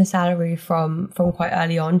taken a salary from quite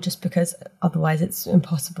early on, just because otherwise it's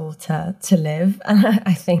impossible to live. And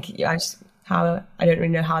I think I don't really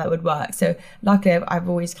know how that would work. So luckily I've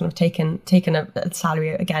always kind of taken a salary.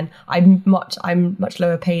 Again, I'm much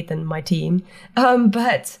lower paid than my team,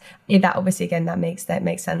 but that obviously again that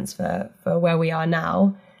makes sense for where we are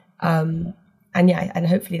now. And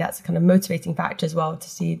hopefully that's a kind of motivating factor as well, to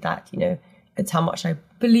see that, it's how much I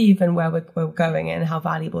believe and where we're going and how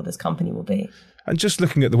valuable this company will be. And just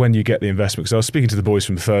looking at when you get the investment, because I was speaking to the boys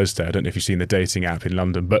from Thursday, I don't know if you've seen the dating app in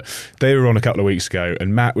London, but they were on a couple of weeks ago,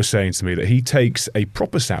 and Matt was saying to me that he takes a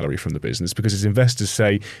proper salary from the business because his investors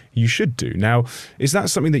say you should do. Now, is that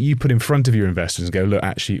something that you put in front of your investors and go, look,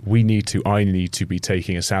 actually, I need to be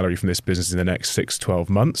taking a salary from this business in the next 6-12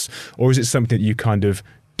 months? Or is it something that you kind of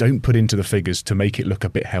don't put into the figures to make it look a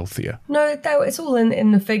bit healthier? No, it's all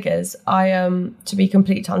in the figures. To be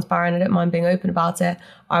completely transparent, I don't mind being open about it.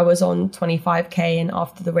 I was on 25k, and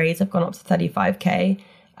after the raise, I've gone up to 35k.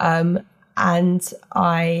 And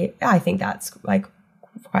I think that's like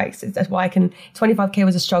quite. That's why 25k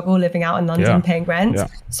was a struggle living out in London, paying rent. Yeah.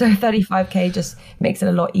 So 35k just makes it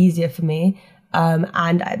a lot easier for me.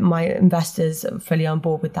 And my investors are fully on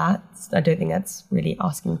board with that. I don't think that's really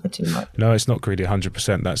asking for too much. No, it's not greedy,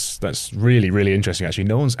 100%. That's really, really interesting, actually.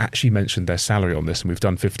 No one's actually mentioned their salary on this, and we've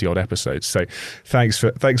done 50-odd episodes. So thanks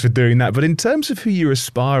for doing that. But in terms of who you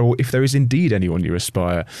aspire, or if there is indeed anyone you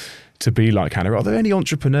aspire to be like, Hannah, are there any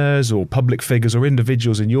entrepreneurs or public figures or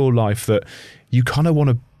individuals in your life that you kind of want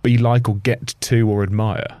to be like or get to or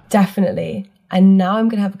admire? Definitely. And now I'm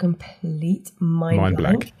going to have a complete mind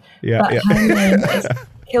blank. Yeah, but her name is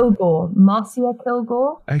Kilgore, Marcia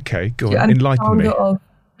Kilgore. Okay, go on, enlighten me. Founder of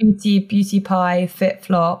Beauty Pie, Fit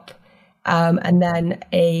Flop, and then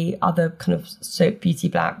other kind of soap beauty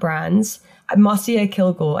black brands. Marcia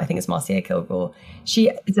Kilgore, I think it's Marcia Kilgore.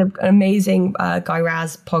 She is an amazing Guy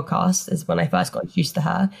Raz podcast, is when I first got introduced to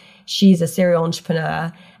her. She's a serial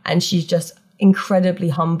entrepreneur, and she's just incredibly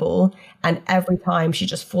humble. And every time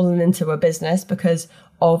she's just fallen into a business because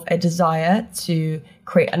of a desire to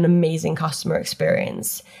create an amazing customer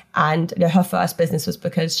experience. And her first business was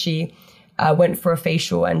because she went for a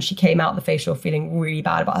facial, and she came out of the facial feeling really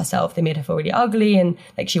bad about herself. They made her feel really ugly, and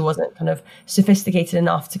like she wasn't kind of sophisticated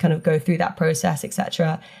enough to kind of go through that process,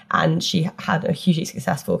 etc. And she had a hugely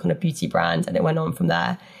successful kind of beauty brand, and it went on from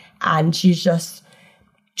there. And she's just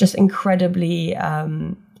incredibly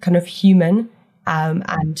kind of human,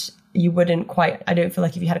 and you wouldn't quite, I don't feel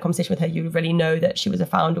like if you had a conversation with her, you would really know that she was a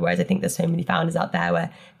founder. Whereas I think there's so many founders out there where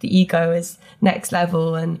the ego is next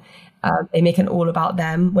level, and they make it all about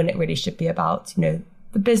them when it really should be about,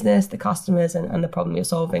 the business, the customers, and the problem you're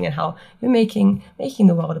solving, and how you're making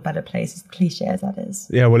the world a better place, as cliche as that is.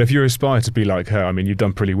 Yeah, well, if you aspire to be like her, I mean, you've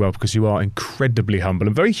done pretty well, because you are incredibly humble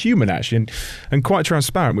and very human, actually, and quite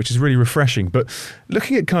transparent, which is really refreshing. But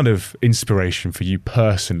looking at kind of inspiration for you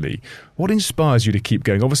personally, what inspires you to keep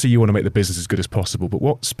going? Obviously, you want to make the business as good as possible, but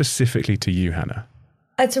what specifically to you, Hannah?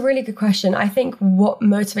 It's a really good question. I think what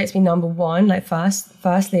motivates me, number one, like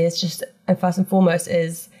firstly, is just, and first and foremost,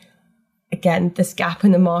 is, again, this gap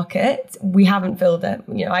in the market. We haven't filled it.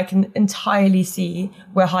 I can entirely see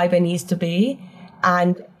where HYBR needs to be,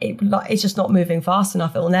 and it's just not moving fast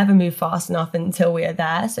enough. It will never move fast enough until we are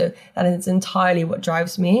there. So that is entirely what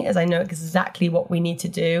drives me, as I know exactly what we need to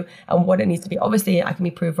do and what it needs to be. Obviously, I can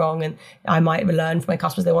be proved wrong, and I might learn from my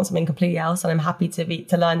customers they want something completely else, and I'm happy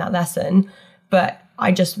to learn that lesson. But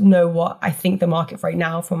I just know what I think the market right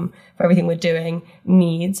now for everything we're doing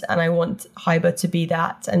needs. And I want HYBR to be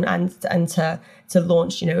that and to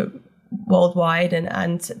launch, worldwide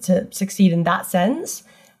and to succeed in that sense.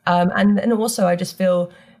 And also I just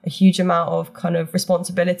feel a huge amount of kind of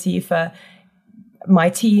responsibility for my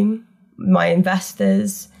team, my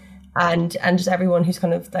investors, and just everyone who's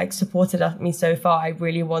kind of like supported me so far. I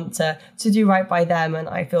really want to do right by them, and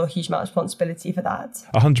I feel a huge amount of responsibility for that.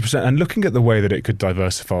 100%. And looking at the way that it could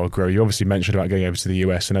diversify or grow, you obviously mentioned about going over to the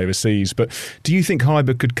US and overseas, but do you think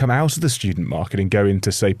HYBR could come out of the student market and go into,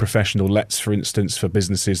 say, professional lets, for instance, for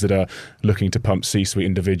businesses that are looking to pump C-suite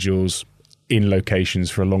individuals in locations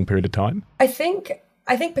for a long period of time?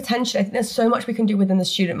 I think potentially, I think there's so much we can do within the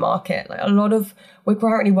student market. Like we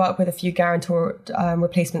currently work with a few guarantor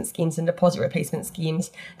replacement schemes and deposit replacement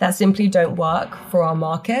schemes that simply don't work for our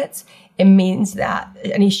market. It means that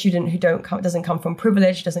any student who doesn't come from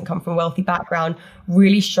privilege, doesn't come from wealthy background,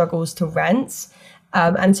 really struggles to rent.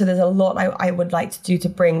 And so there's a lot I would like to do to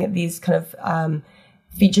bring these kind of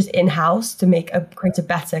features in-house to create a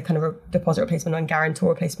better kind of deposit replacement and guarantor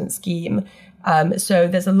replacement scheme. So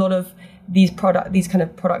there's a lot of these kind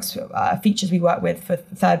of products, features we work with for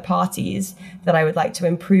third parties that I would like to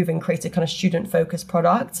improve and create a kind of student-focused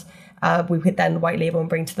product. We could then white label and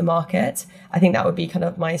bring to the market. I think that would be kind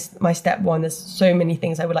of my step one. There's so many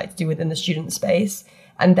things I would like to do within the student space.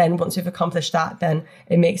 And then once we've accomplished that, then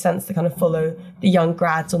it makes sense to kind of follow the young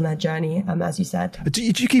grads on their journey, as you said. Do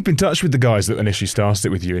you keep in touch with the guys that initially started it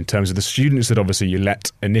with you in terms of the students that obviously you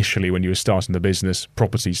let initially when you were starting the business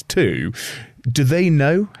properties to? Do they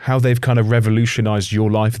know how they've kind of revolutionized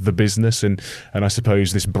your life, the business, and I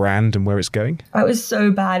suppose this brand and where it's going? I was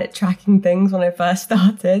so bad at tracking things when I first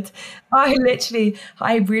started. I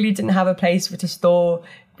really didn't have a place to store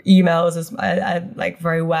emails like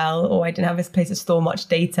very well, or I didn't have this place to store much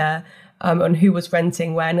data on who was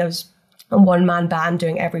renting when. I was a one-man band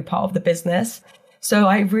doing every part of the business. So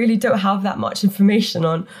I really don't have that much information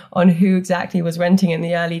on who exactly was renting in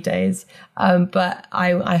the early days. But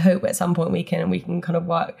I hope at some point we can kind of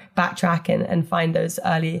backtrack and find those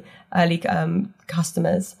early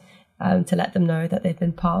customers to let them know that they've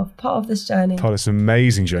been part of this journey. Part of this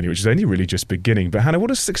amazing journey, which is only really just beginning. But Hannah, what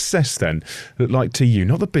does success then look like to you?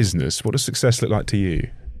 Not the business. What does success look like to you?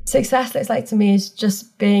 Success looks like to me is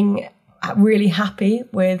just being really happy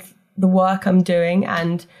with the work I'm doing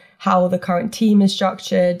and how the current team is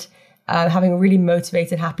structured, having a really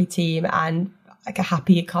motivated, happy team and like a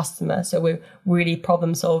happy customer. So we're really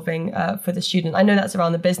problem solving for the student. I know that's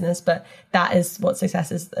around the business, but that is what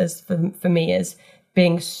success is for me, is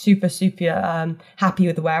being super happy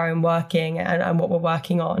with where I'm working and what we're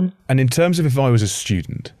working on. And in terms of if I was a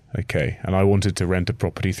student, okay, and I wanted to rent a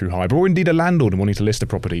property through HYBR, or indeed a landlord and wanting to list a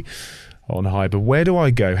property on HYBR, where do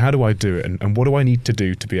I go? How do I do it? And what do I need to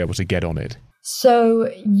do to be able to get on it? So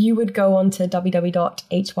you would go on to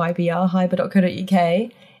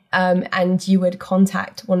www.hybrhybr.co.uk and you would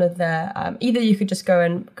contact one of the, either you could just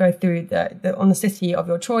go through on the city of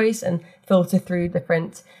your choice and filter through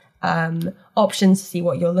different options to see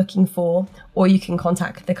what you're looking for, or you can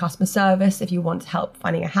contact the customer service if you want help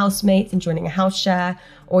finding a housemate and joining a house share,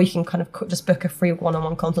 or you can kind of just book a free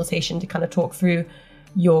one-on-one consultation to kind of talk through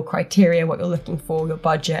your criteria, what you're looking for, your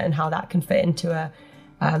budget, and how that can fit into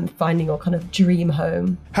finding your kind of dream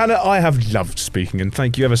home. Hannah, I have loved speaking, and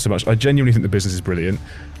thank you ever so much. I genuinely think the business is brilliant,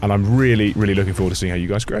 and I'm really looking forward to seeing how you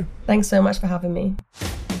guys grow. Thanks so much for having me.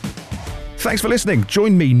 Thanks for listening.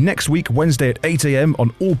 Join me next week, Wednesday at 8 a.m.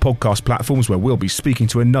 on all podcast platforms, where we'll be speaking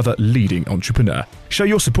to another leading entrepreneur. Show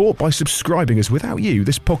your support by subscribing, as without you,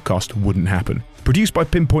 this podcast wouldn't happen. Produced by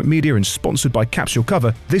Pinpoint Media and sponsored by Capsule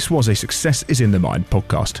Cover, this was a Success is in the Mind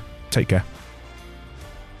podcast. Take care.